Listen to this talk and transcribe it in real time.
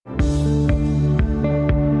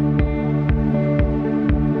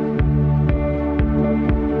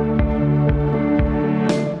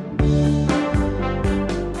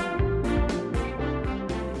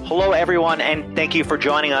everyone, and thank you for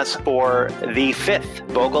joining us for the 5th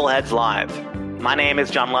Bogleheads Live. My name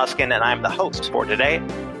is John Luskin, and I'm the host for today.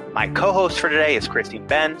 My co-host for today is Christine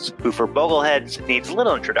Benz, who for Bogleheads needs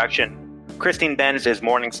little introduction. Christine Benz is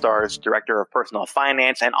Morningstar's Director of Personal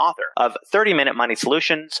Finance and author of 30-Minute Money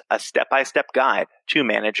Solutions, a step-by-step guide to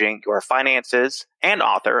managing your finances, and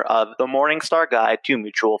author of The Morningstar Guide to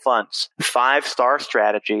Mutual Funds, 5-Star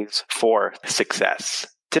Strategies for Success.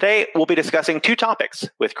 Today, we'll be discussing 2 topics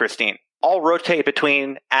with Christine. I'll rotate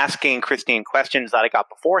between asking Christine questions that I got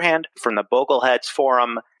beforehand from the Bogleheads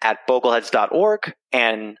forum at bogleheads.org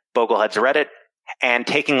and Bogleheads Reddit, and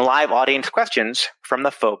taking live audience questions from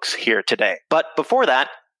the folks here today. But before that,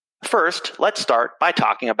 first, let's start by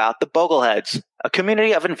talking about the Bogleheads, a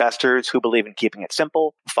community of investors who believe in keeping it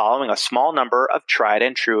simple, following a small number of tried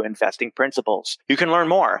and true investing principles. You can learn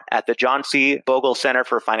more at the John C. Bogle Center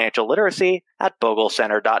for Financial Literacy at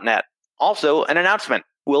boglecenter.net. Also, an announcement.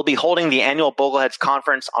 We'll be holding the annual Bogleheads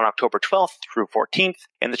Conference on October 12th through 14th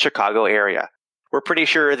in the Chicago area. We're pretty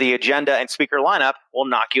sure the agenda and speaker lineup will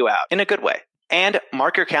knock you out in a good way. And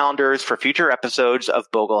mark your calendars for future episodes of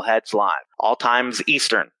Bogleheads Live, all times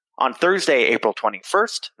Eastern. On Thursday, April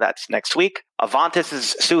 21st, that's next week,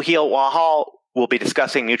 Avantis' Suhail Wahal will be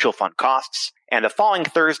discussing mutual fund costs. And the following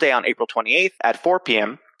Thursday on April 28th at 4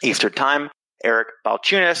 p.m. Eastern Time, Eric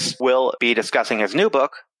Balchunas will be discussing his new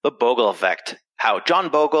book, The Bogle Effect, how John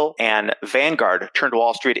Bogle and Vanguard turned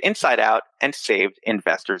Wall Street inside out and saved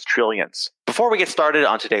investors trillions. Before we get started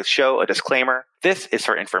on today's show, a disclaimer. This is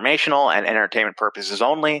for informational and entertainment purposes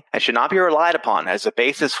only and should not be relied upon as a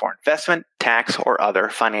basis for investment, tax, or other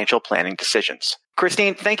financial planning decisions.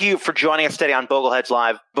 Christine, thank you for joining us today on Bogleheads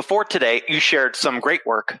Live. Before today, you shared some great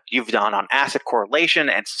work you've done on asset correlation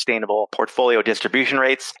and sustainable portfolio distribution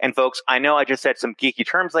rates. And folks, I know I just said some geeky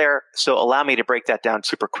terms there, so allow me to break that down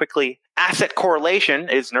super quickly. Asset correlation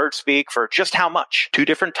is nerd speak for just how much 2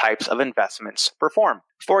 different types of investments perform.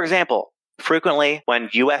 For example, frequently when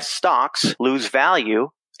U.S. stocks lose value,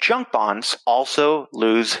 junk bonds also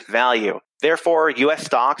lose value. Therefore, U.S.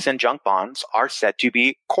 stocks and junk bonds are said to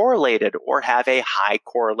be correlated or have a high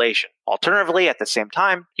correlation. Alternatively, at the same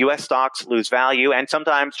time, U.S. stocks lose value and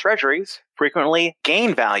sometimes treasuries frequently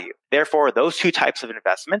gain value. Therefore, those 2 types of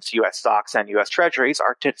investments, U.S. stocks and U.S. treasuries,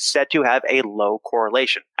 are said to have a low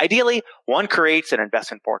correlation. Ideally, one creates an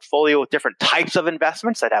investment portfolio with different types of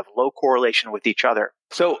investments that have low correlation with each other.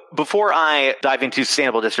 So before I dive into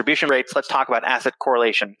sustainable distribution rates, let's talk about asset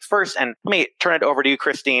correlation first. And let me turn it over to you,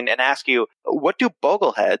 Christine, and ask you, what do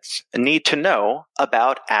Bogleheads need to know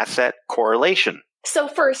about asset correlation? So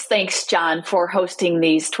first, thanks, John, for hosting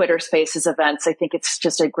these Twitter Spaces events. I think it's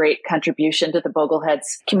just a great contribution to the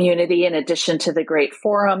Bogleheads community, in addition to the great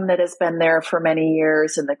forum that has been there for many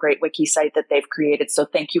years and the great wiki site that they've created. So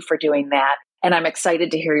thank you for doing that. And I'm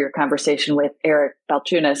excited to hear your conversation with Eric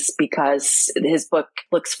Balchunas because his book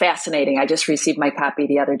looks fascinating. I just received my copy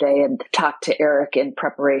the other day and talked to Eric in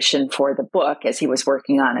preparation for the book as he was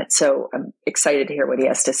working on it. So I'm excited to hear what he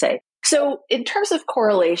has to say. So in terms of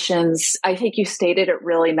correlations, I think you stated it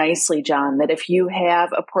really nicely, John, that if you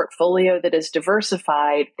have a portfolio that is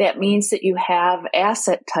diversified, that means that you have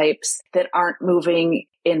asset types that aren't moving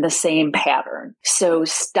in the same pattern. So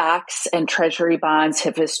stocks and treasury bonds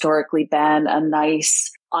have historically been a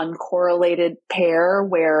nice uncorrelated pair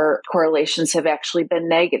where correlations have actually been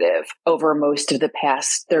negative over most of the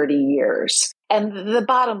past 30 years. And the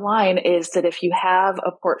bottom line is that if you have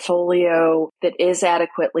a portfolio that is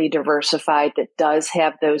adequately diversified, that does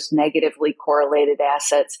have those negatively correlated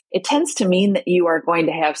assets, it tends to mean that you are going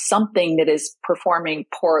to have something that is performing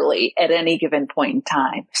poorly at any given point in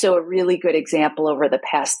time. So a really good example over the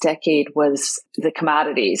past decade was the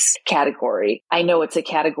commodities category. I know it's a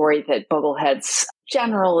category that Bogleheads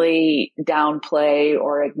generally downplay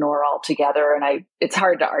or ignore altogether. And it's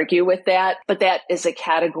hard to argue with that, but that is a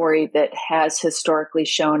category that has historically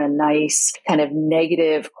shown a nice kind of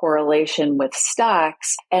negative correlation with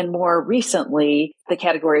stocks. And more recently, the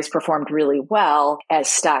category has performed really well as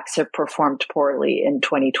stocks have performed poorly in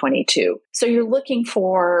 2022. So you're looking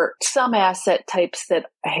for some asset types that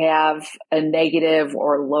have a negative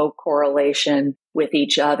or low correlation with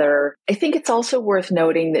each other. I think it's also worth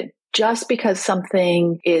noting that just because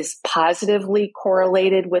something is positively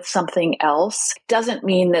correlated with something else doesn't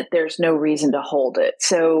mean that there's no reason to hold it.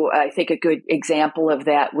 So I think a good example of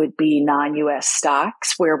that would be non-US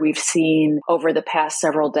stocks, where we've seen over the past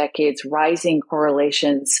several decades rising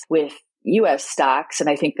correlations with U.S. stocks. And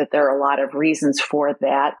I think that there are a lot of reasons for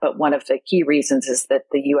that. But one of the key reasons is that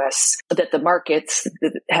the markets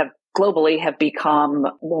have globally have become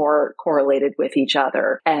more correlated with each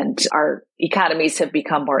other, and our economies have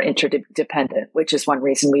become more interdependent, which is one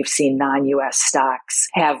reason we've seen non-U.S. stocks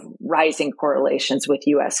have rising correlations with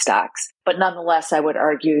U.S. stocks. But nonetheless, I would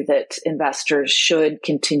argue that investors should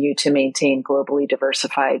continue to maintain globally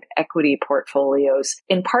diversified equity portfolios,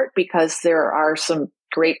 in part because there are some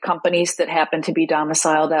great companies that happen to be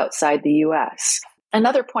domiciled outside the U.S.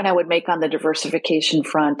 Another point I would make on the diversification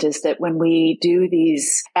front is that when we do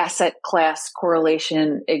these asset class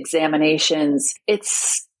correlation examinations,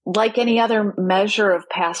 it's like any other measure of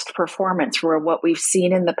past performance, where what we've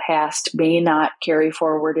seen in the past may not carry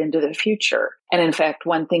forward into the future. And in fact,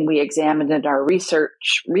 one thing we examined in our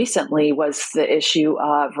research recently was the issue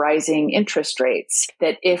of rising interest rates,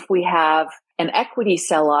 that if we have an equity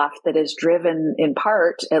sell-off that is driven in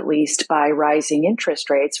part, at least, by rising interest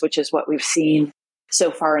rates, which is what we've seen so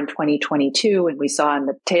far in 2022, and we saw in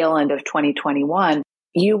the tail end of 2021,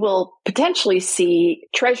 you will potentially see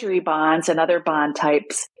treasury bonds and other bond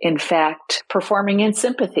types, in fact, performing in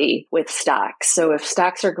sympathy with stocks. So if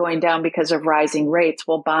stocks are going down because of rising rates,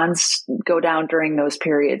 well, bonds go down during those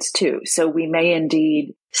periods too. So we may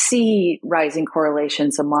indeed see rising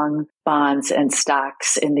correlations among bonds and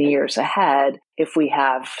stocks in the years ahead if we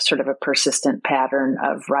have sort of a persistent pattern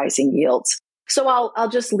of rising yields. So I'll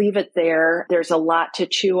just leave it there. There's a lot to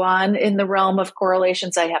chew on in the realm of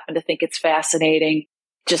correlations. I happen to think it's fascinating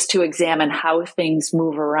just to examine how things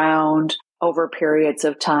move around over periods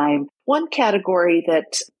of time. One category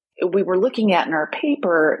that we were looking at in our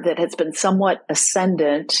paper that has been somewhat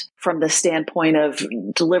ascendant from the standpoint of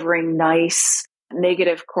delivering nice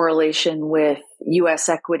negative correlation with U.S.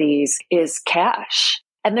 equities is cash.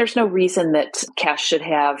 And there's no reason that cash should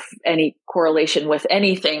have any correlation with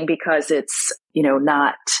anything because it's,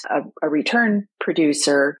 not a return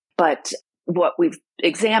producer. But what we've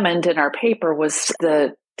examined in our paper was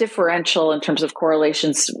the differential in terms of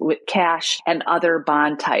correlations with cash and other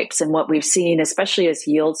bond types. And what we've seen, especially as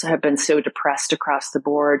yields have been so depressed across the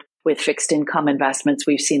board with fixed income investments,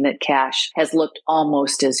 we've seen that cash has looked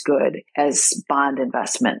almost as good as bond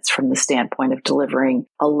investments from the standpoint of delivering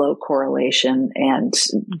a low correlation and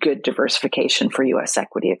good diversification for U.S.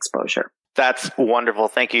 equity exposure. That's wonderful.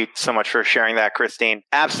 Thank you so much for sharing that, Christine.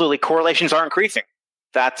 Absolutely. Correlations are increasing.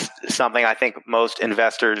 That's something I think most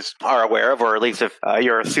investors are aware of, or at least if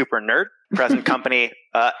you're a super nerd, present company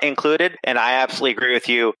included. And I absolutely agree with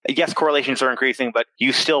you. Yes, correlations are increasing, but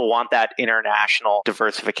you still want that international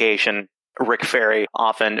diversification. Rick Ferry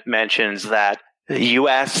often mentions that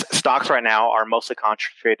U.S. stocks right now are mostly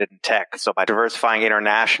concentrated in tech. So by diversifying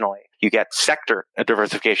internationally, you get sector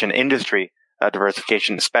diversification, industry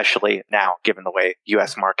diversification, especially now, given the way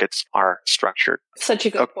U.S. markets are structured. Such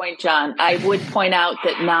a good point, John. I would point out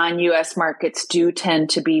that non-U.S. markets do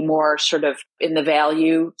tend to be more sort of in the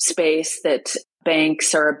value space, that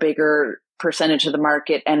banks are a bigger percentage of the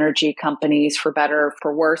market, energy companies, for better,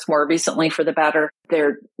 for worse, more recently for the better.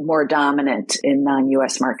 They're more dominant in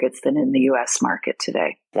non-U.S. markets than in the U.S. market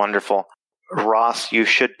today. Wonderful. Ross, you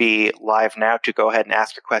should be live now to go ahead and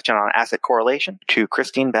ask your question on asset correlation to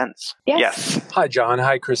Christine Benz. Yes. Hi, John.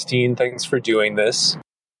 Hi, Christine. Thanks for doing this.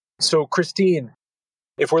 So, Christine,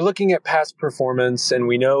 if we're looking at past performance and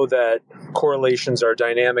we know that correlations are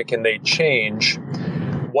dynamic and they change,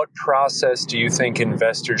 what process do you think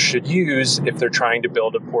investors should use if they're trying to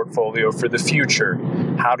build a portfolio for the future?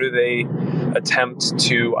 How do they attempt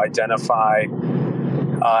to identify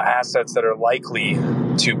assets that are likely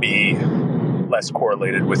to be less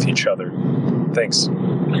correlated with each other? Thanks.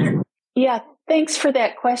 Yeah, thanks for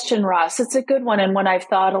that question, Ross. It's a good one and one I've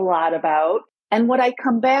thought a lot about. And what I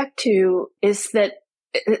come back to is that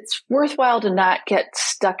it's worthwhile to not get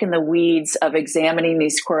stuck in the weeds of examining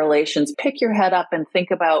these correlations. Pick your head up and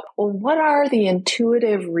think about, well, what are the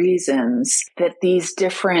intuitive reasons that these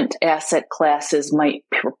different asset classes might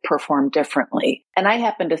perform differently? And I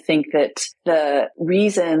happen to think that the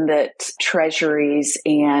reason that treasuries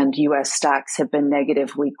and U.S. stocks have been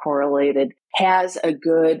negatively correlated has a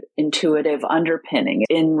good intuitive underpinning.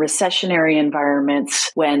 In recessionary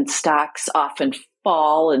environments, when stocks often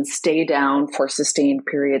fall and stay down for sustained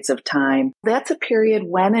periods of time, that's a period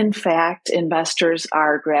when, in fact, investors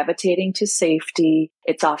are gravitating to safety.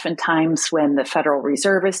 It's oftentimes when the Federal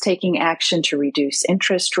Reserve is taking action to reduce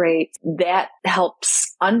interest rates. That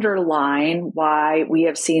helps underline why we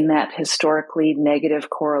have seen that historically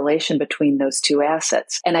negative correlation between those two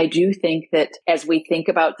assets. And I do think that as we think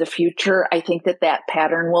about the future, I think that that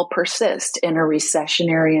pattern will persist in a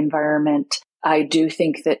recessionary environment. I do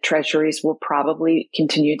think that treasuries will probably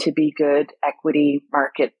continue to be good equity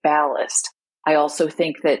market ballast. I also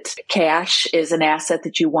think that cash is an asset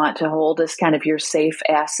that you want to hold as kind of your safe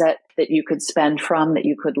asset that you could spend from, that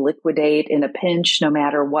you could liquidate in a pinch, no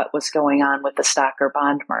matter what was going on with the stock or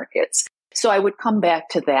bond markets. So I would come back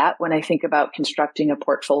to that when I think about constructing a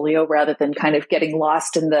portfolio, rather than kind of getting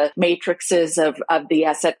lost in the matrices of the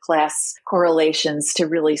asset class correlations, to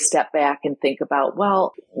really step back and think about,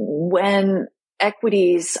 well, when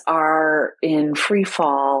equities are in free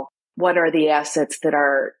fall, what are the assets that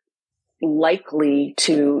are likely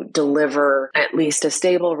to deliver at least a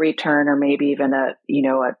stable return, or maybe even a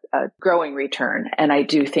growing return? And I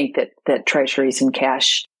do think that treasuries and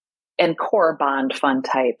cash and core bond fund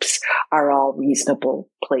types are all reasonable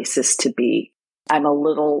places to be. I'm a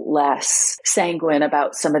little less sanguine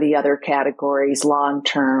about some of the other categories long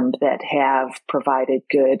term that have provided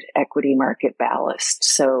good equity market ballast.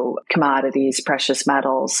 So commodities, precious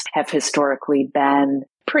metals have historically been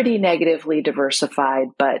pretty negatively diversified,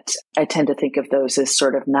 but I tend to think of those as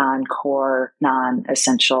sort of non-core,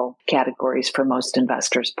 non-essential categories for most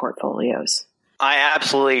investors' portfolios. I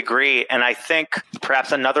absolutely agree. And I think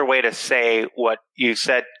perhaps another way to say what you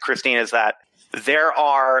said, Christine, is that there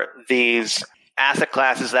are these asset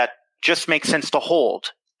classes that just make sense to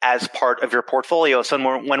hold as part of your portfolio. So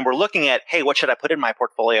when we're looking at, hey, what should I put in my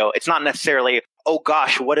portfolio? It's not necessarily, oh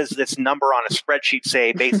gosh, what does this number on a spreadsheet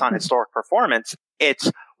say based on historic performance?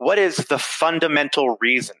 It's what is the fundamental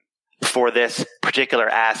reason for this particular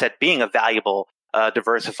asset being a valuable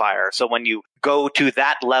diversifier. So when you go to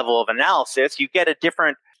that level of analysis, you get a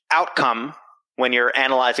different outcome when you're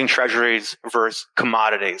analyzing treasuries versus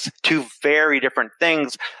commodities. Two very different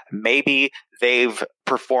things. Maybe they've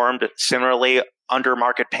performed similarly under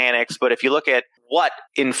market panics, but if you look at what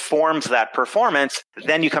informs that performance,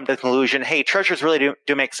 then you come to the conclusion, hey, treasuries really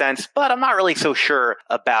do make sense, but I'm not really so sure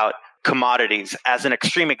about commodities. As an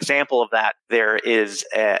extreme example of that, there is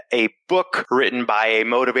a book written by a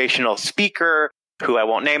motivational speaker who I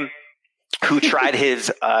won't name, who tried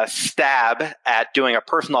his stab at doing a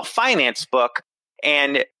personal finance book.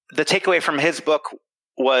 And the takeaway from his book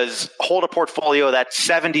was hold a portfolio that's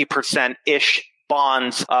 70%-ish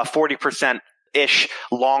bonds, 40%-ish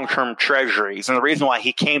long-term treasuries. And the reason why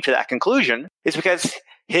he came to that conclusion is because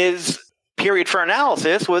his period for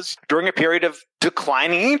analysis was during a period of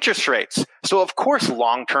declining interest rates. So of course,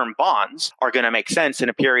 long-term bonds are going to make sense in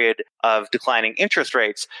a period of declining interest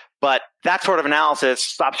rates. But that sort of analysis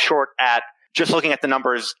stops short at just looking at the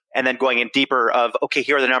numbers and then going in deeper of, okay,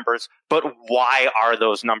 here are the numbers, but why are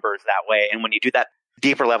those numbers that way? And when you do that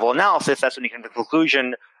deeper level analysis, that's when you come to the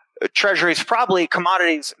conclusion, treasuries probably,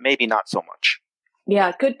 commodities maybe not so much.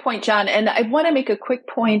 Yeah, good point, John. And I want to make a quick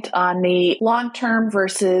point on the long-term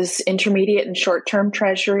versus intermediate and short-term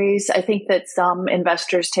treasuries. I think that some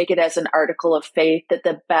investors take it as an article of faith that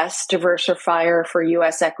the best diversifier for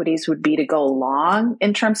U.S. equities would be to go long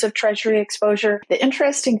in terms of treasury exposure. The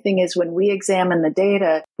interesting thing is when we examine the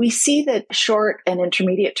data, we see that short and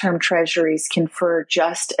intermediate-term treasuries confer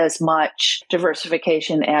just as much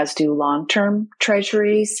diversification as do long-term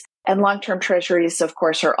treasuries. And long-term treasuries, of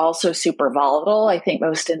course, are also super volatile. I think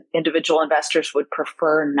most individual investors would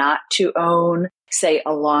prefer not to own, say,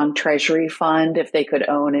 a long treasury fund if they could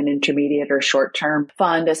own an intermediate or short-term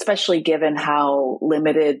fund, especially given how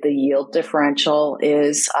limited the yield differential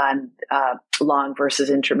is on long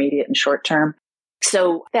versus intermediate and short-term.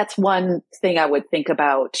 So that's one thing I would think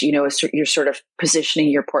about, as you're sort of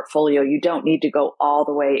positioning your portfolio. You don't need to go all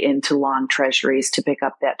the way into long treasuries to pick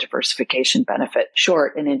up that diversification benefit.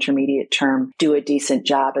 Short and intermediate term do a decent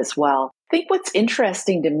job as well. I think what's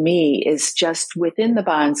interesting to me is just within the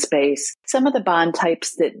bond space, some of the bond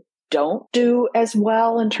types that don't do as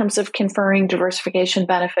well in terms of conferring diversification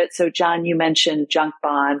benefits. So John, you mentioned junk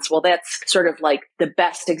bonds. Well, that's sort of like the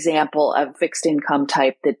best example of fixed income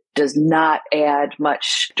type that does not add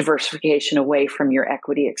much diversification away from your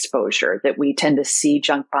equity exposure, that we tend to see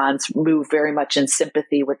junk bonds move very much in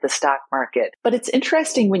sympathy with the stock market. But it's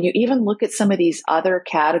interesting when you even look at some of these other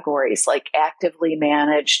categories like actively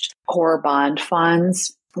managed core bond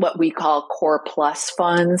funds, what we call core plus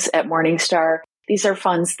funds at Morningstar. These are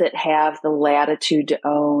funds that have the latitude to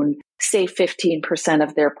own, say, 15%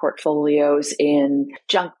 of their portfolios in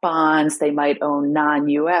junk bonds. They might own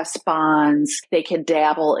non-U.S. bonds. They can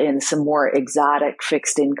dabble in some more exotic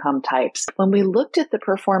fixed income types. When we looked at the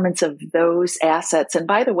performance of those assets, and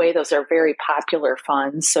by the way, those are very popular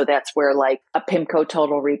funds. So that's where like a PIMCO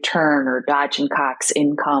Total Return or Dodge & Cox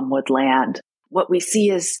Income would land. What we see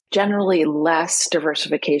is generally less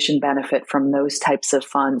diversification benefit from those types of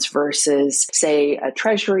funds versus, say, a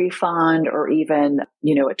treasury fund or even,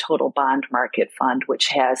 a total bond market fund, which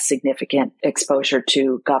has significant exposure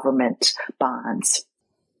to government bonds.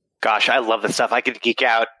 Gosh, I love this stuff. I could geek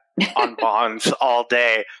out on bonds all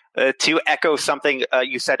day. To echo something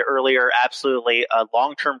you said earlier, absolutely.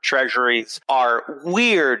 Long-term treasuries are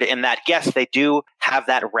weird in that, yes, they do have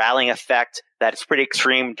that rallying effect that's pretty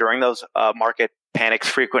extreme during those market panics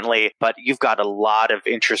frequently, but you've got a lot of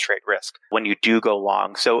interest rate risk when you do go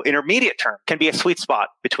long. So intermediate term can be a sweet spot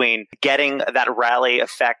between getting that rally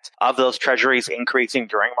effect of those treasuries increasing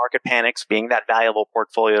during market panics, being that valuable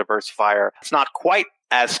portfolio diversifier. It's not quite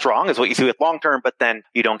as strong as what you see with long term, but then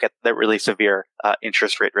you don't get the really severe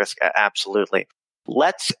interest rate risk. Absolutely.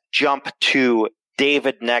 Let's jump to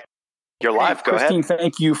David next. You're live. Go Christine, ahead.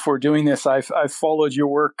 thank you for doing this. I've followed your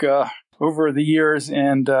work over the years,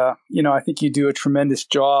 and I think you do a tremendous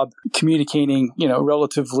job communicating,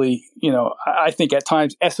 relatively, I think at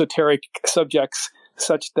times esoteric subjects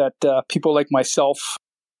such that people like myself,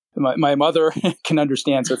 my mother can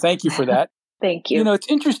understand. So thank you for that. Thank you.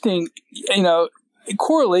 It's interesting,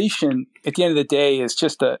 correlation at the end of the day is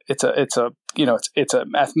just it's a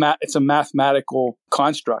mathematical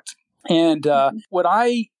construct. And what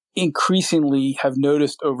I increasingly have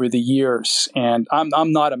noticed over the years, and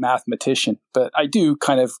I'm not a mathematician, but I do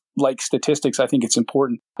kind of like statistics. I think it's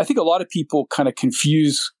important. I think a lot of people kind of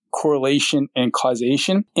confuse correlation and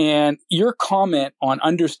causation. And your comment on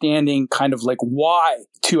understanding kind of like why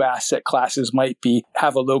two asset classes might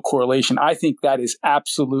have a low correlation, I think that is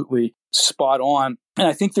absolutely spot on. And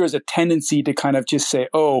I think there's a tendency to kind of just say,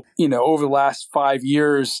 over the last 5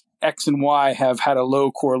 years, X and Y have had a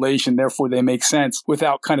low correlation, therefore they make sense,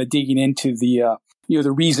 without kind of digging into the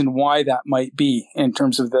reason why that might be in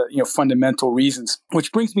terms of the, fundamental reasons.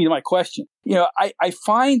 Which brings me to my question. I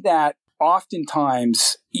find that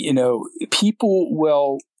oftentimes, people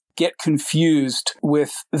will get confused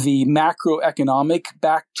with the macroeconomic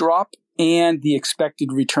backdrop and the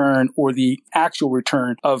expected return or the actual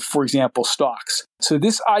return of, for example, stocks. So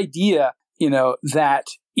this idea, that,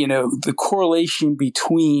 the correlation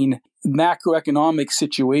between macroeconomic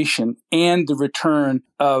situation and the return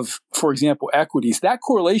of, for example, equities, that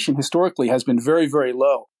correlation historically has been very, very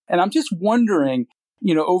low. And I'm just wondering,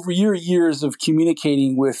 over your years of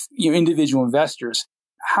communicating with individual investors,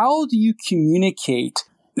 how do you communicate,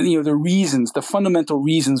 the fundamental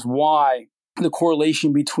reasons why the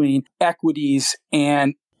correlation between equities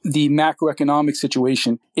and the macroeconomic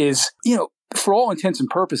situation is, for all intents and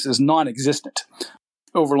purposes, non-existent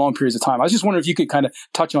over long periods of time? I was just wondering if you could kind of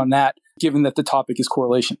touch on that, given that the topic is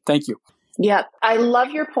correlation. Thank you. Yeah, I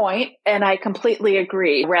love your point, and I completely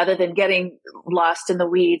agree. Rather than getting lost in the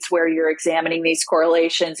weeds where you're examining these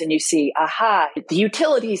correlations and you see, the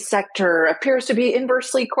utilities sector appears to be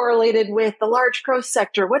inversely correlated with the large growth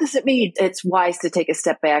sector. What does it mean? It's wise to take a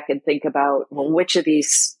step back and think about, which of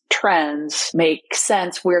these trends make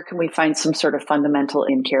sense? Where can we find some sort of fundamental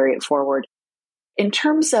and carry it forward? In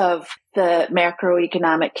terms of the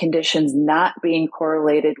macroeconomic conditions not being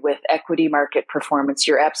correlated with equity market performance,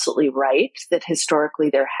 you're absolutely right that historically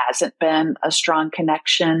there hasn't been a strong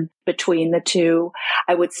connection between the two.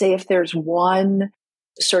 I would say if there's one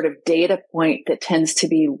sort of data point that tends to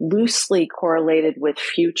be loosely correlated with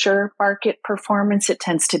future market performance, it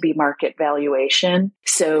tends to be market valuation.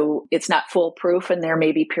 So it's not foolproof, and there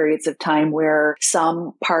may be periods of time where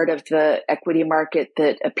some part of the equity market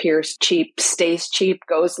that appears cheap stays cheap,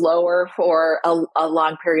 goes lower for a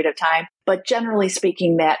long period of time. But generally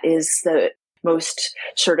speaking, that is the most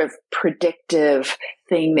sort of predictive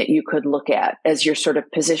thing that you could look at as you're sort of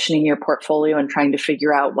positioning your portfolio and trying to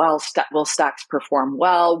figure out, will stocks perform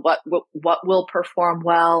well? What will perform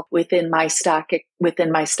well within my stock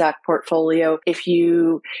portfolio? If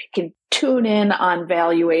you can tune in on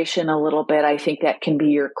valuation a little bit, I think that can be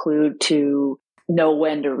your clue to know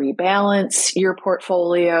when to rebalance your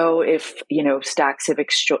portfolio. If, stocks have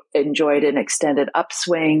enjoyed an extended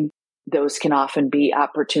upswing, those can often be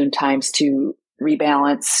opportune times to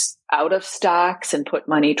rebalance out of stocks and put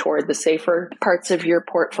money toward the safer parts of your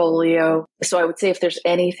portfolio. So I would say if there's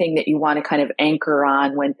anything that you want to kind of anchor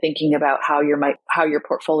on when thinking about how your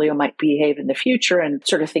portfolio might behave in the future and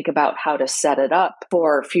sort of think about how to set it up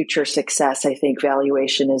for future success, I think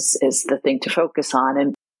valuation is the thing to focus on.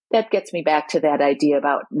 And that gets me back to that idea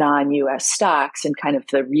about non-US stocks, and kind of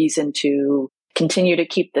the reason to continue to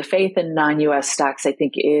keep the faith in non-US stocks, I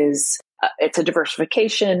think, is it's a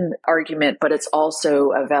diversification argument, but it's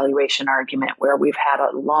also a valuation argument where we've had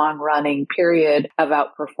a long-running period of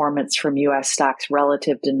outperformance from U.S. stocks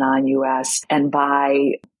relative to non-U.S. And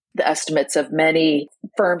by the estimates of many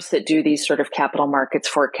firms that do these sort of capital markets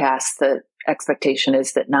forecasts, the expectation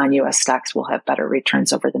is that non-U.S. stocks will have better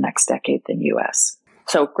returns over the next decade than U.S.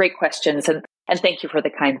 So great questions, and thank you for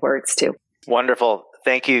the kind words too. Wonderful.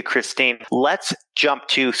 Thank you, Christine. Let's jump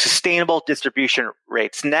to sustainable distribution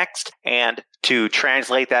rates next. And to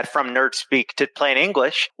translate that from nerd speak to plain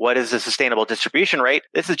English, what is a sustainable distribution rate?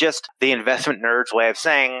 This is just the investment nerd's way of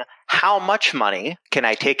saying, how much money can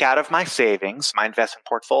I take out of my savings, my investment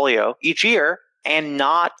portfolio each year, and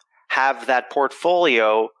not have that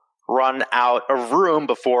portfolio run out of room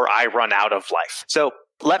before I run out of life? So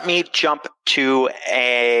let me jump to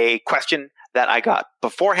a question that I got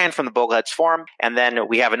beforehand from the Bogleheads forum, and then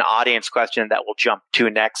we have an audience question that we'll jump to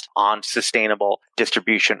next on sustainable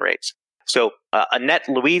distribution rates. So Annette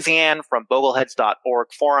Louisiane from Bogleheads.org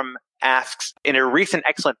forum asks, in a recent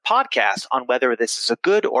excellent podcast on whether this is a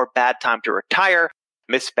good or bad time to retire,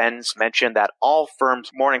 Ms. Benz mentioned that all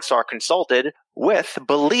firms Morningstar consulted with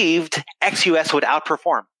believed ex-US would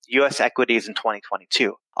outperform U.S. equities in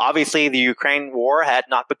 2022. Obviously, the Ukraine war had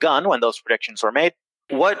not begun when those predictions were made.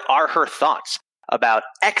 What are her thoughts about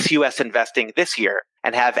ex-US investing this year?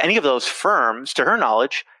 And have any of those firms, to her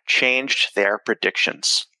knowledge, changed their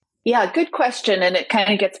predictions? Yeah, good question. And it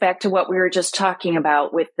kind of gets back to what we were just talking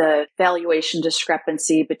about with the valuation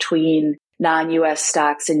discrepancy between non-US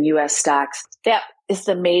stocks and US stocks. That is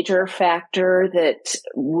the major factor that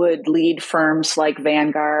would lead firms like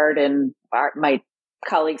Vanguard and my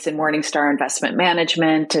colleagues in Morningstar Investment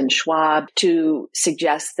Management and Schwab to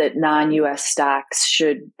suggest that non-US stocks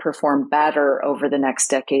should perform better over the next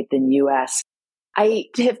decade than US. I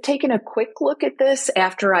have taken a quick look at this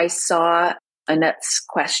after I saw Annette's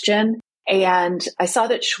question, and I saw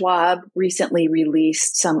that Schwab recently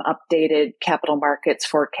released some updated capital markets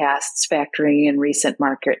forecasts factoring in recent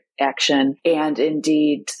market action. And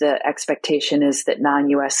indeed, the expectation is that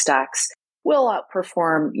non-US stocks will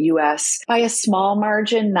outperform US by a small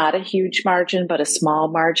margin, not a huge margin, but a small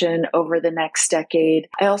margin over the next decade.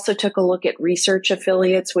 I also took a look at Research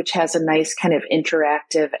Affiliates, which has a nice kind of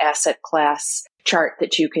interactive asset class chart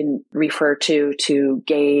that you can refer to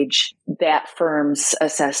gauge that firm's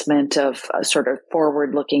assessment of sort of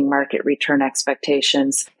forward-looking market return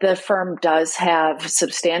expectations. The firm does have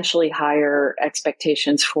substantially higher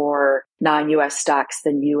expectations for non-US stocks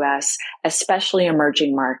than US, especially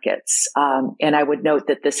emerging markets. And I would note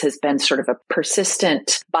that this has been sort of a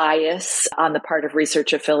persistent bias on the part of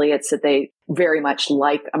Research Affiliates that they very much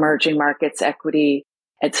like emerging markets equity,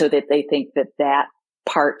 and so that they think that that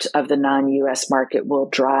part of the non-US market will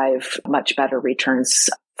drive much better returns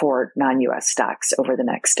for non-US stocks over the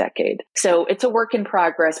next decade. So it's a work in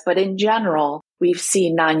progress, but in general, we've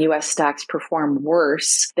seen non-US stocks perform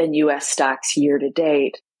worse than US stocks year to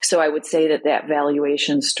date. So I would say that that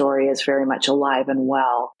valuation story is very much alive and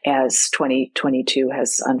well as 2022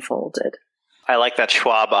 has unfolded. I like that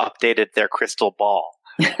Schwab updated their crystal ball.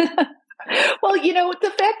 Well, you know,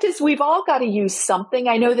 the fact is we've all got to use something.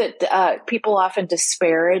 I know that people often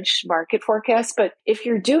disparage market forecasts, but if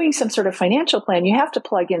you're doing some sort of financial plan, you have to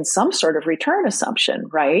plug in some sort of return assumption,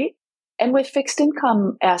 right? And with fixed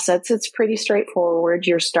income assets, it's pretty straightforward.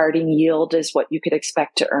 Your starting yield is what you could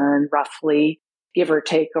expect to earn roughly, give or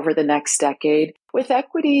take, over the next decade. With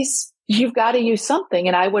equities, you've got to use something.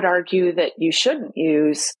 And I would argue that you shouldn't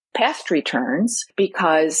use past returns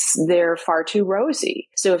because they're far too rosy.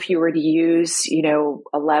 So if you were to use,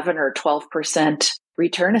 11 or 12%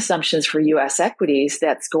 return assumptions for US equities,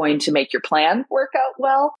 that's going to make your plan work out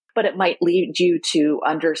well, but it might lead you to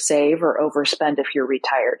undersave or overspend if you're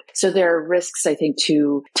retired. So there are risks, I think,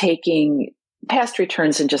 to taking past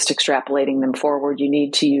returns and just extrapolating them forward. You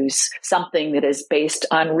need to use something that is based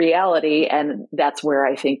on reality. And that's where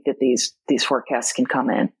I think that these forecasts can come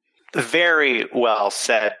in. Very well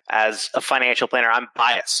said. As a financial planner, I'm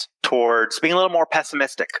biased towards being a little more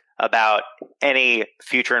pessimistic about any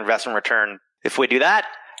future investment return. If we do that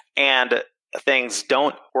and things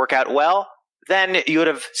don't work out well, then you would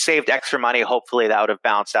have saved extra money. Hopefully that would have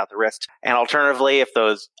balanced out the risk. And alternatively, if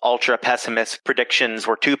those ultra pessimist predictions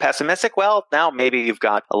were too pessimistic, well, now maybe you've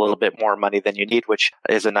got a little bit more money than you need, which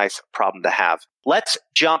is a nice problem to have. Let's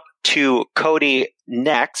jump to Cody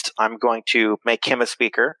next. I'm going to make him a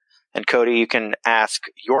speaker. And Cody, you can ask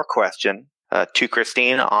your question to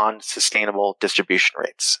Christine on sustainable distribution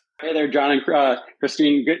rates. Hey there, John and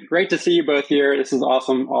Christine. Great to see you both here. This is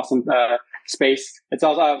awesome space. It's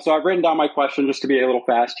also, so I've written down my question just to be a little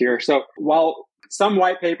fast here. So while some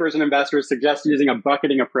white papers and investors suggest using a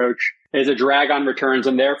bucketing approach is a drag on returns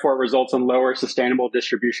and therefore results in lower sustainable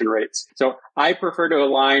distribution rates. So I prefer to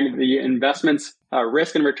align the investment's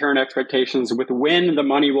risk and return expectations with when the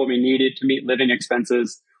money will be needed to meet living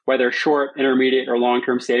expenses, whether short, intermediate, or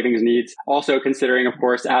long-term savings needs. Also considering, of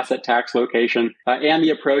course, asset tax location. And the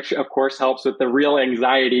approach, of course, helps with the real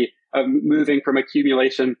anxiety of moving from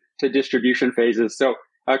accumulation to distribution phases. So,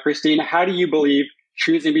 Christine, how do you believe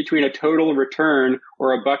choosing between a total return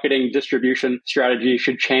or a bucketing distribution strategy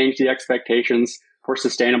should change the expectations for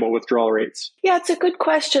sustainable withdrawal rates? Yeah, it's a good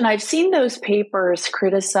question. I've seen those papers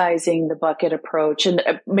criticizing the bucket approach, and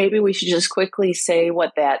maybe we should just quickly say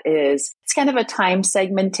what that is. It's kind of a time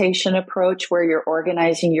segmentation approach where you're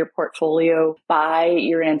organizing your portfolio by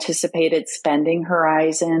your anticipated spending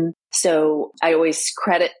horizon. So I always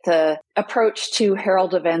credit the approach to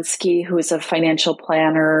Harold Avensky, who is a financial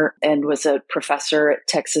planner and was a professor at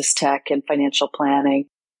Texas Tech in financial planning.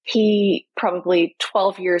 He probably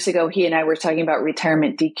 12 years ago, he and I were talking about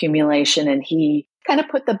retirement decumulation, and he kind of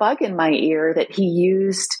put the bug in my ear that he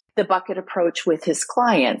used the bucket approach with his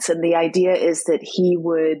clients. And the idea is that he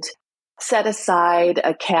would set aside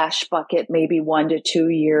a cash bucket, maybe 1 to 2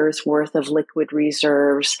 years worth of liquid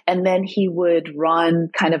reserves. And then he would run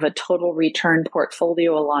kind of a total return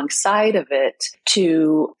portfolio alongside of it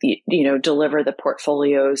to, deliver the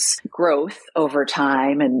portfolio's growth over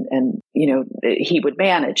time. And he would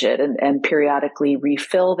manage it and periodically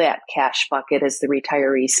refill that cash bucket as the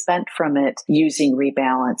retiree spent from it using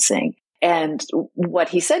rebalancing. And what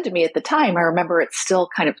he said to me at the time, I remember it still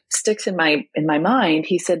kind of sticks in my mind.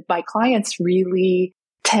 He said, my clients really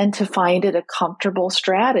tend to find it a comfortable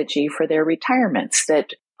strategy for their retirements,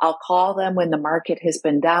 that I'll call them when the market has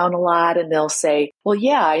been down a lot and they'll say, well,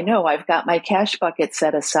 yeah, I know I've got my cash bucket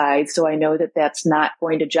set aside. So I know that that's not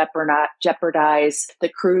going to jeopardize the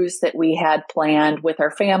cruise that we had planned with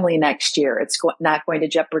our family next year. It's not going to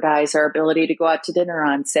jeopardize our ability to go out to dinner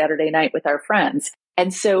on Saturday night with our friends.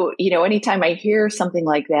 And so, anytime I hear something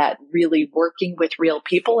like that, really working with real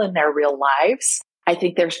people in their real lives, I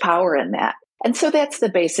think there's power in that. And so that's the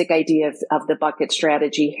basic idea of the bucket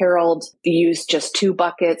strategy. Harold used just 2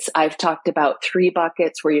 buckets. I've talked about 3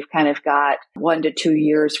 buckets where you've kind of got 1 to 2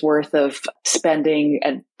 years worth of spending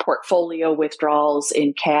and portfolio withdrawals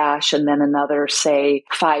in cash, and then another, say,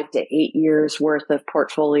 5 to 8 years worth of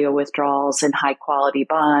portfolio withdrawals in high quality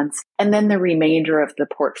bonds, and then the remainder of the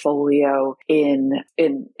portfolio in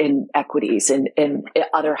equities and in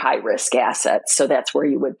other high risk assets. So that's where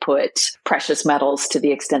you would put precious metals to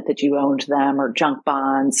the extent that you owned them, or junk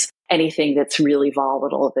bonds, anything that's really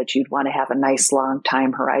volatile that you'd want to have a nice long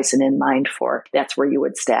time horizon in mind for. That's where you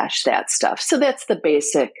would stash that stuff. So that's the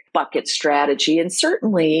basic bucket strategy. And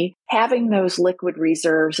certainly having those liquid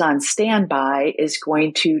reserves on standby is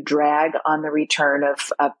going to drag on the return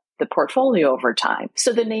of the portfolio over time.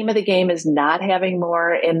 So the name of the game is not having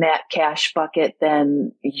more in that cash bucket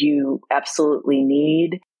than you absolutely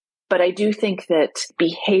need. But I do think that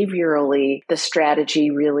behaviorally, the strategy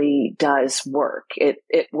really does work. It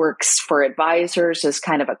works for advisors as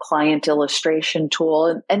kind of a client illustration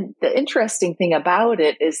tool. And the interesting thing about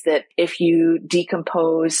it is that if you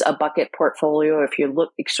decompose a bucket portfolio, if you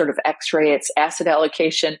look sort of x-ray its asset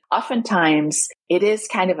allocation, oftentimes it is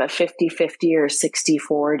kind of a 50-50 or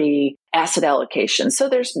 60-40 asset allocation. So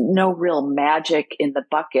there's no real magic in the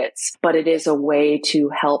buckets, but it is a way to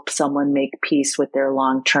help someone make peace with their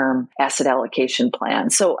long-term asset allocation plan.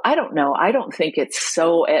 So I don't know. I don't think it's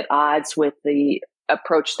so at odds with the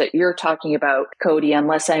approach that you're talking about, Cody,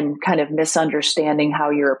 unless I'm kind of misunderstanding how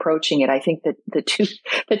you're approaching it. I think that the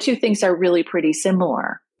two things are really pretty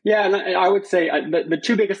similar. Yeah, and I would say the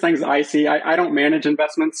 2 biggest things I see, I don't manage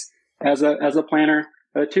investments as a planner.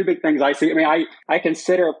 The 2 big things I see, I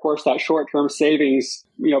consider, of course, that short-term savings,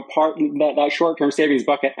 that short-term savings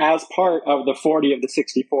bucket as part of the 40 of the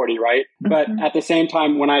 60-40, right? Mm-hmm. But at the same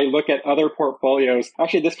time, when I look at other portfolios,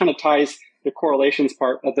 actually, this kind of ties the correlations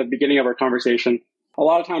part at the beginning of our conversation. A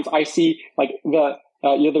lot of times I see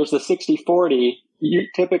there's the 60-40.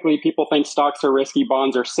 Typically people think stocks are risky,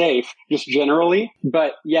 bonds are safe, just generally.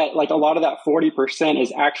 But yet, a lot of that 40%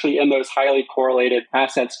 is actually in those highly correlated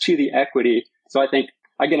assets to the equity. So I think,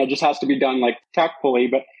 again, it just has to be done tactfully.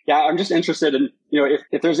 But yeah, I'm just interested in,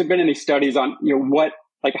 if there's been any studies on,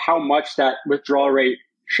 how much that withdrawal rate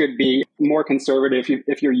should be more conservative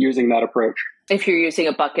if you're using that approach. If you're using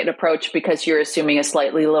a bucket approach because you're assuming a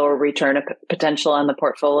slightly lower return potential on the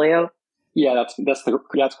portfolio? Yeah, that's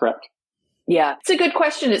correct. Yeah, it's a good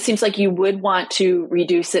question. It seems like you would want to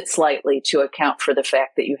reduce it slightly to account for the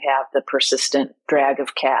fact that you have the persistent drag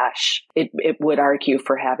of cash. It would argue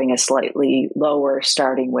for having a slightly lower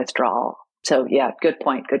starting withdrawal. So yeah, good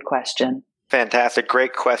point. Good question. Fantastic.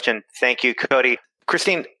 Great question. Thank you, Cody.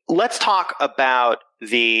 Christine, let's talk about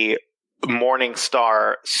the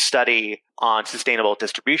Morningstar study on sustainable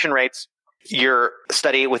distribution rates. Your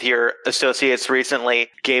study with your associates recently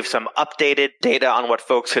gave some updated data on what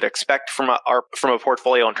folks could expect from a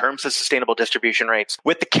portfolio in terms of sustainable distribution rates,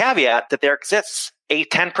 with the caveat that there exists a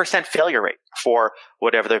 10% failure rate for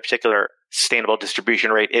whatever the particular sustainable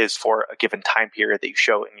distribution rate is for a given time period that you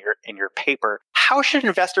show in your paper. How should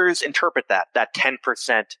investors interpret that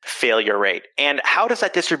 10% failure rate? And how does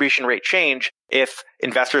that distribution rate change if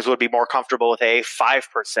investors would be more comfortable with a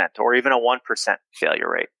 5% or even a 1% failure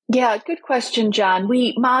rate? Yeah, good question, John.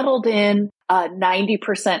 We modeled in a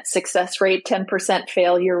 90% success rate, 10%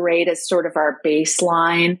 failure rate as sort of our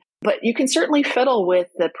baseline. But you can certainly fiddle with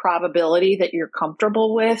the probability that you're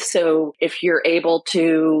comfortable with. So if you're able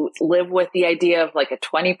to live with the idea of like a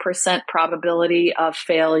 20% probability of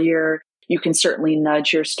failure, you can certainly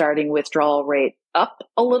nudge your starting withdrawal rate up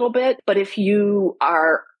a little bit. But if you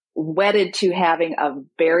are wedded to having a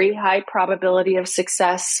very high probability of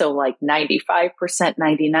success, so like 95%,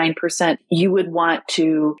 99%, you would want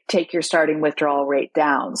to take your starting withdrawal rate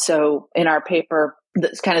down. So in our paper,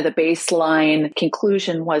 that's kind of the baseline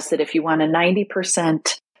conclusion was that if you want a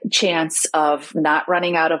 90% chance of not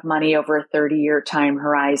running out of money over a 30-year time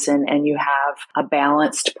horizon, and you have a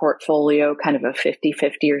balanced portfolio, kind of a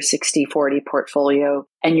 50-50 or 60-40 portfolio,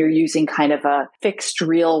 and you're using kind of a fixed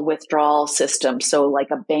real withdrawal system, so like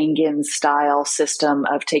a Bangin style system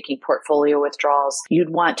of taking portfolio withdrawals, you'd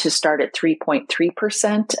want to start at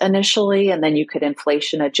 3.3% initially, and then you could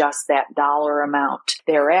inflation adjust that dollar amount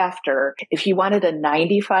thereafter. If you wanted a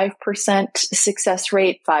 95% success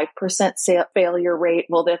rate, 5% failure rate,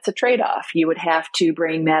 well, that's a trade-off. You would have to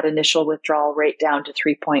bring that initial withdrawal rate down to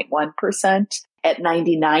 3.1%. At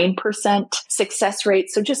 99% success rate,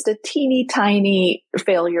 so just a teeny tiny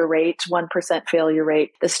failure rate, 1% failure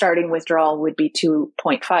rate, the starting withdrawal would be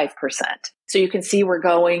 2.5%. So you can see we're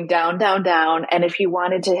going down, down, down. And if you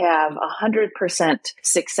wanted to have 100%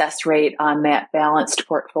 success rate on that balanced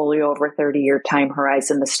portfolio over a 30-year time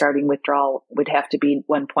horizon, the starting withdrawal would have to be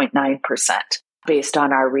 1.9%. Based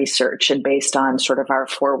on our research and based on sort of our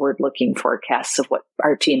forward-looking forecasts of what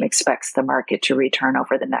our team expects the market to return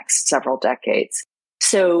over the next several decades.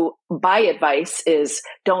 So my advice is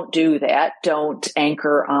don't do that. Don't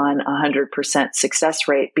anchor on 100% success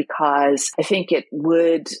rate, because I think it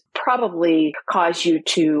would probably cause you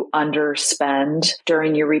to underspend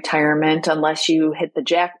during your retirement unless you hit the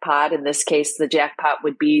jackpot. In this case, the jackpot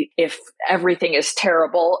would be if everything is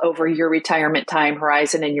terrible over your retirement time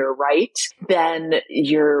horizon and you're right, then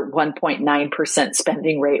your 1.9%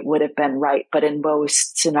 spending rate would have been right. But in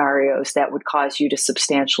most scenarios, that would cause you to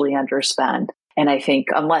substantially underspend. And I think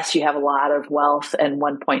unless you have a lot of wealth and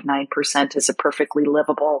 1.9% is a perfectly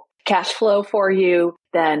livable cash flow for you,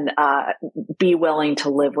 then be willing to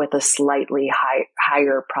live with a slightly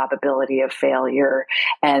higher probability of failure.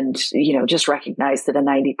 And, just recognize that a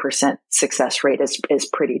 90% success rate is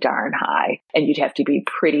pretty darn high. And you'd have to be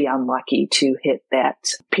pretty unlucky to hit that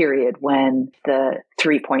period when the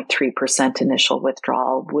 3.3% initial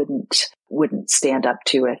withdrawal wouldn't stand up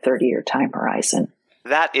to a 30-year time horizon.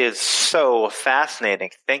 That is so fascinating.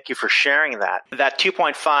 Thank you for sharing that. That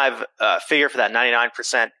 2.5 figure for that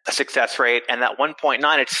 99% success rate and that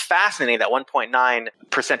 1.9, it's fascinating that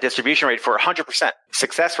 1.9% distribution rate for 100%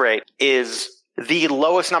 success rate is the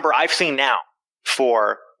lowest number I've seen now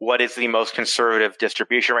for what is the most conservative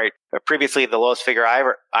distribution rate. Previously, the lowest figure I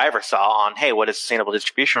ever saw on, hey, what is sustainable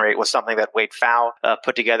distribution rate was something that Wade Pfau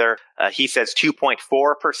put together. He says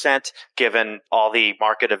 2.4%, given all the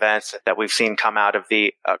market events that we've seen come out of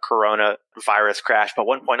the coronavirus crash, but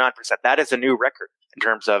 1.9%, that is a new record in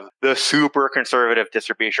terms of the super conservative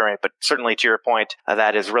distribution rate. But certainly to your point,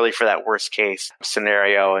 that is really for that worst case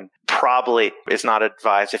scenario and probably is not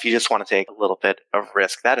advised if you just want to take a little bit of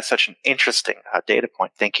risk. That is such an interesting data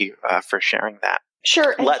point. Thank you for sharing that.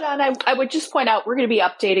 Sure. And John, I would just point out, we're going to be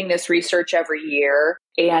updating this research every year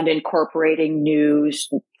and incorporating new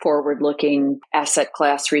forward-looking asset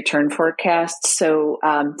class return forecasts. So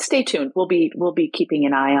stay tuned. We'll be keeping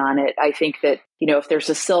an eye on it. I think that, if there's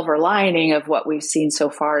a silver lining of what we've seen so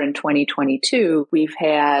far in 2022, we've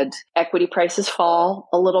had equity prices fall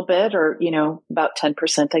a little bit, or, about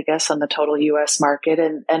 10%, I guess, on the total U.S. market,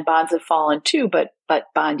 and bonds have fallen too, but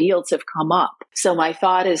bond yields have come up. So my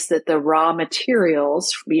thought is that the raw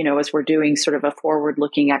materials, as we're doing sort of a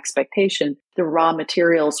forward-looking expectation, the raw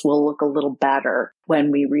materials will look a little better when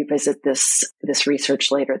we revisit this research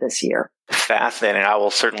later this year. Fascinating. I will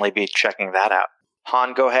certainly be checking that out.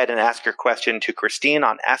 Han, go ahead and ask your question to Christine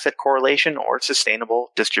on asset correlation or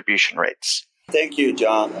sustainable distribution rates. Thank you,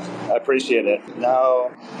 John. I appreciate it.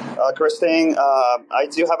 Now, Christine, I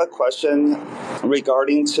do have a question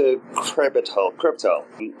regarding to crypto.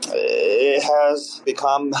 It has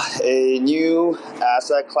become a new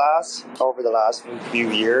asset class over the last few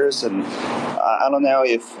years, and I don't know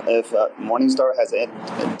if Morningstar has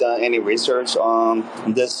done any research on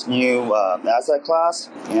this new asset class,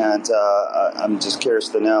 and I'm just curious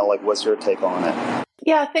to know, like, what's your take on it?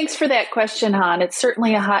 Yeah, thanks for that question, Han. It's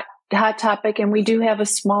certainly a hot topic, and we do have a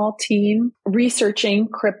small team researching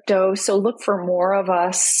crypto. So look for more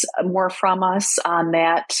from us on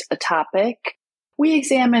that topic. We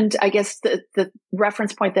examined, I guess the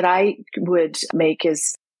reference point that I would make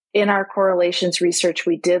is in our correlations research,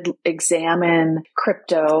 we did examine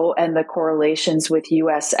crypto and the correlations with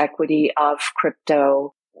U.S. equity of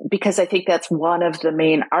crypto, because I think that's one of the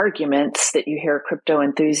main arguments that you hear crypto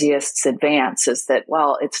enthusiasts advance is that,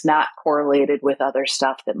 well, it's not correlated with other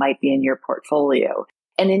stuff that might be in your portfolio.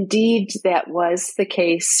 And indeed, that was the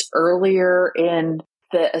case earlier in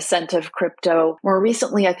the ascent of crypto. More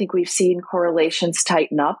recently, I think we've seen correlations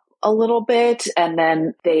tighten up a little bit, and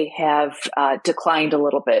then they have declined a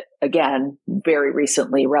little bit again very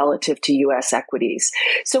recently relative to U.S. equities.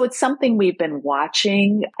 So it's something we've been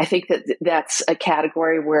watching. I think that that's a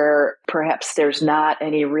category where perhaps there's not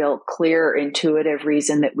any real clear intuitive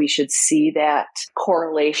reason that we should see that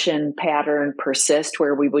correlation pattern persist,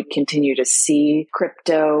 where we would continue to see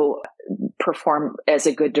crypto perform as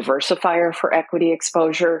a good diversifier for equity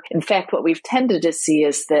exposure. In fact, what we've tended to see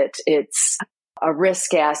is that it's a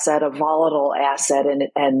risk asset, a volatile asset.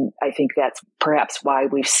 And I think that's perhaps why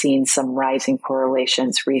we've seen some rising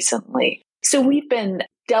correlations recently. So we've been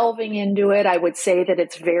delving into it. I would say that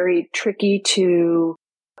it's very tricky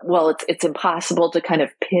it's impossible to kind of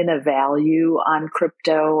pin a value on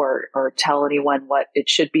crypto or tell anyone what it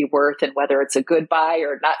should be worth and whether it's a good buy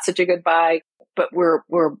or not such a good buy. But we're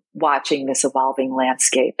watching this evolving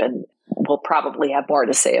landscape, and we'll probably have more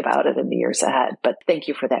to say about it in the years ahead. But thank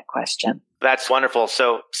you for that question. That's wonderful.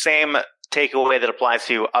 So same takeaway that applies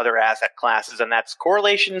to other asset classes, and that's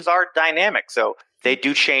correlations are dynamic. So they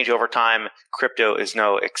do change over time. Crypto is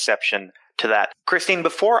no exception to that. Christine,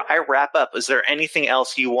 before I wrap up, is there anything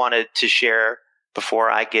else you wanted to share before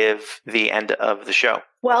I give the end of the show?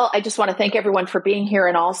 Well, I just want to thank everyone for being here.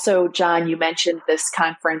 And also, John, you mentioned this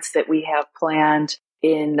conference that we have planned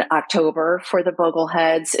in October for the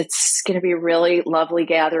Bogleheads. It's going to be a really lovely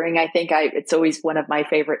gathering. I think it's always one of my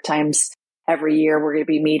favorite times every year. We're going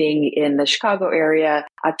to be meeting in the Chicago area,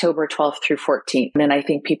 October 12th through 14th. And I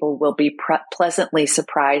think people will be pleasantly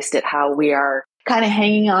surprised at how we are kind of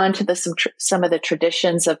hanging on to some of the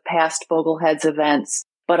traditions of past Bogleheads events,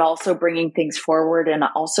 but also bringing things forward. And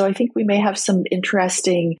also, I think we may have some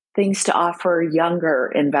interesting things to offer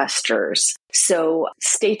younger investors. So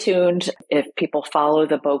stay tuned. If people follow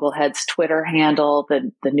the Bogleheads Twitter handle,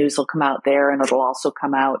 the news will come out there, and it'll also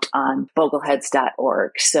come out on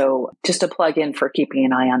bogleheads.org. So just a plug in for keeping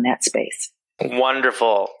an eye on that space.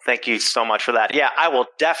 Wonderful. Thank you so much for that. Yeah, I will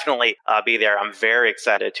definitely be there. I'm very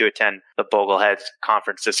excited to attend the Bogleheads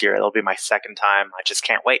conference this year. It'll be my second time. I just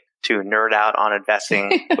can't wait to nerd out on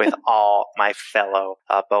investing with all my fellow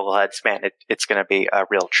Bogleheads. Man, it's going to be a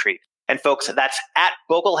real treat. And folks, that's at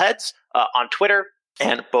Bogleheads on Twitter,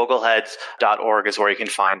 and bogleheads.org is where you can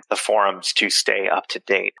find the forums to stay up to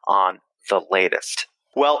date on the latest.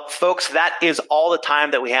 Well, folks, that is all the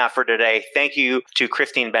time that we have for today. Thank you to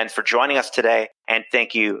Christine Benz for joining us today. And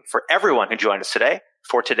thank you for everyone who joined us today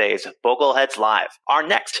for today's Bogleheads Live. Our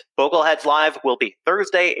next Bogleheads Live will be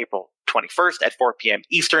Thursday, April 21st at 4 p.m.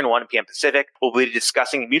 Eastern, 1 p.m. Pacific. We'll be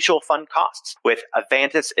discussing mutual fund costs with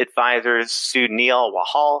Avantis advisors Sunil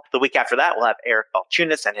Wahal. The week after that, we'll have Eric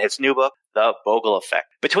Balchunas and his new book, The Bogle Effect.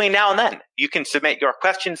 Between now and then, you can submit your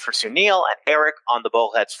questions for Sunil and Eric on the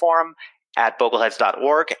Bogleheads forum at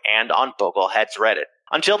bogleheads.org and on Bogleheads Reddit.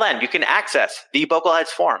 Until then, you can access the Bogleheads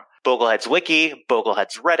forum, Bogleheads Wiki,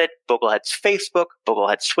 Bogleheads Reddit, Bogleheads Facebook,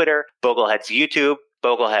 Bogleheads Twitter, Bogleheads YouTube,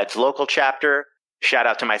 Bogleheads local chapter. Shout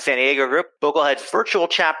out to my San Diego group, Bogleheads virtual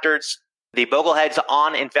chapters, the Bogleheads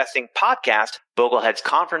on Investing podcast, Bogleheads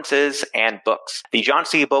conferences and books. The John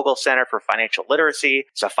C. Bogle Center for Financial Literacy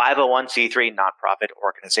is a 501c3 nonprofit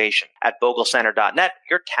organization. At boglecenter.net,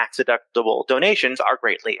 your tax-deductible donations are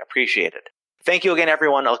greatly appreciated. Thank you again,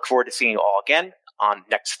 everyone. I look forward to seeing you all again on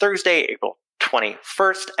next Thursday, April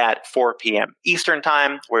 21st at 4 p.m. Eastern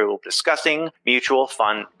Time, where we'll be discussing mutual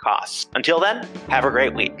fund costs. Until then, have a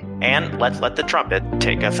great week, and let's let the trumpet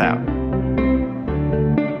take us out.